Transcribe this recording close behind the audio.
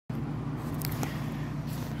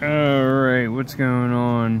Alright, what's going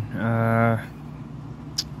on?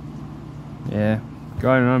 Yeah,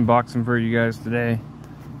 got an unboxing for you guys today.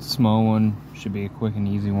 Small one, should be a quick and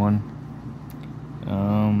easy one.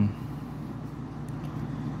 How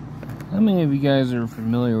many of you guys are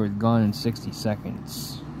familiar with Gone in 60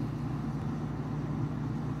 Seconds?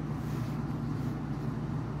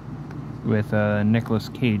 With Nicolas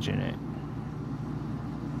Cage in it.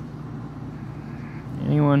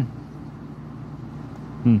 Anyone?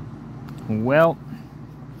 Well,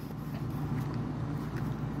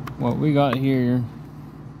 what we got here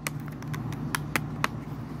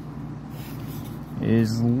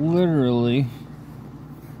is literally,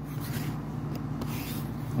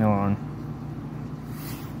 hold on,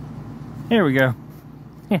 here we go.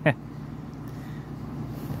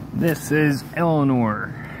 This is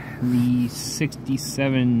ELEANOR, the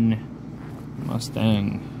 67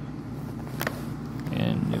 Mustang.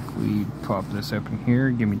 And if we pop this open here,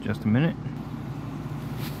 give me just a minute.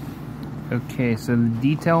 Okay, so the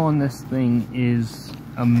detail on this thing is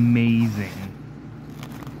amazing.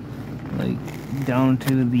 Like, down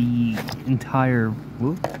to the entire,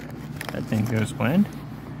 whoop, that didn't go as planned.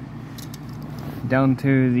 Down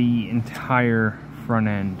to the entire front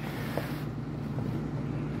end.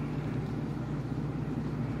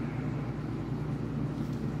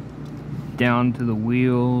 Down to the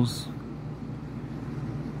wheels.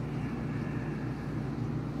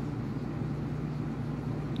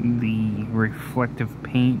 The reflective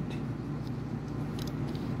paint.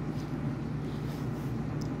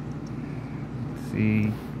 Let's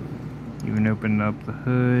see, even opened up the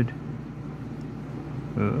hood.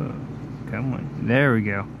 Come on, there we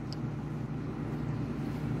go.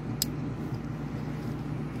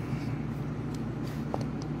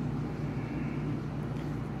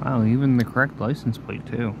 Wow, even the correct license plate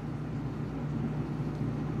too.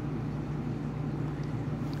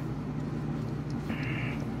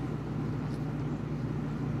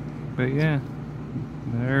 But yeah,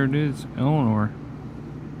 there it is, ELEANOR.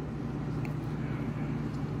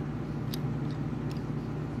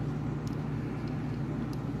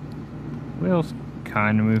 Wheels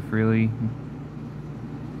kind of move freely.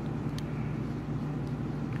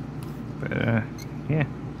 But yeah.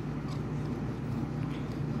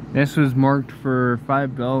 This was marked for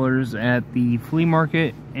 $5 at the flea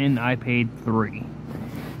market, and I paid $3.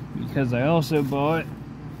 Because I also bought,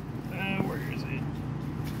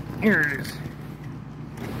 here it is.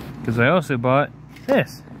 Because I also bought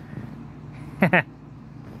this.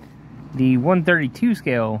 The 132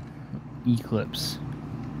 scale Eclipse.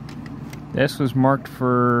 This was marked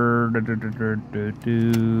for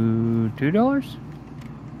 $2?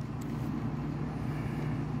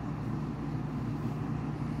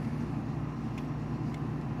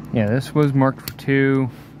 Yeah, this was marked for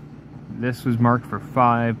 $2. This was marked for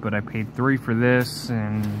 $5, but I paid $3 for this,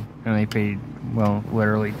 and they paid, well,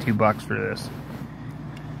 literally $2 for this.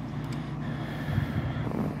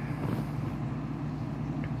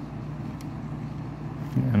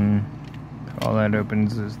 And all that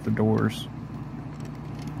opens is the doors.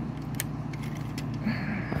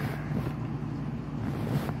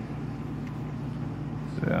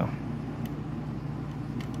 So.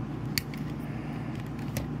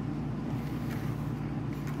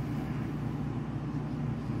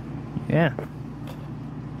 Yeah.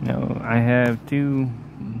 Now I have 2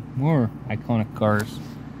 more iconic cars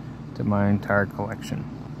to my entire collection.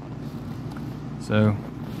 So,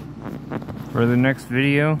 for the next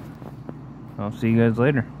video, I'll see you guys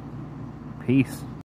later. Peace.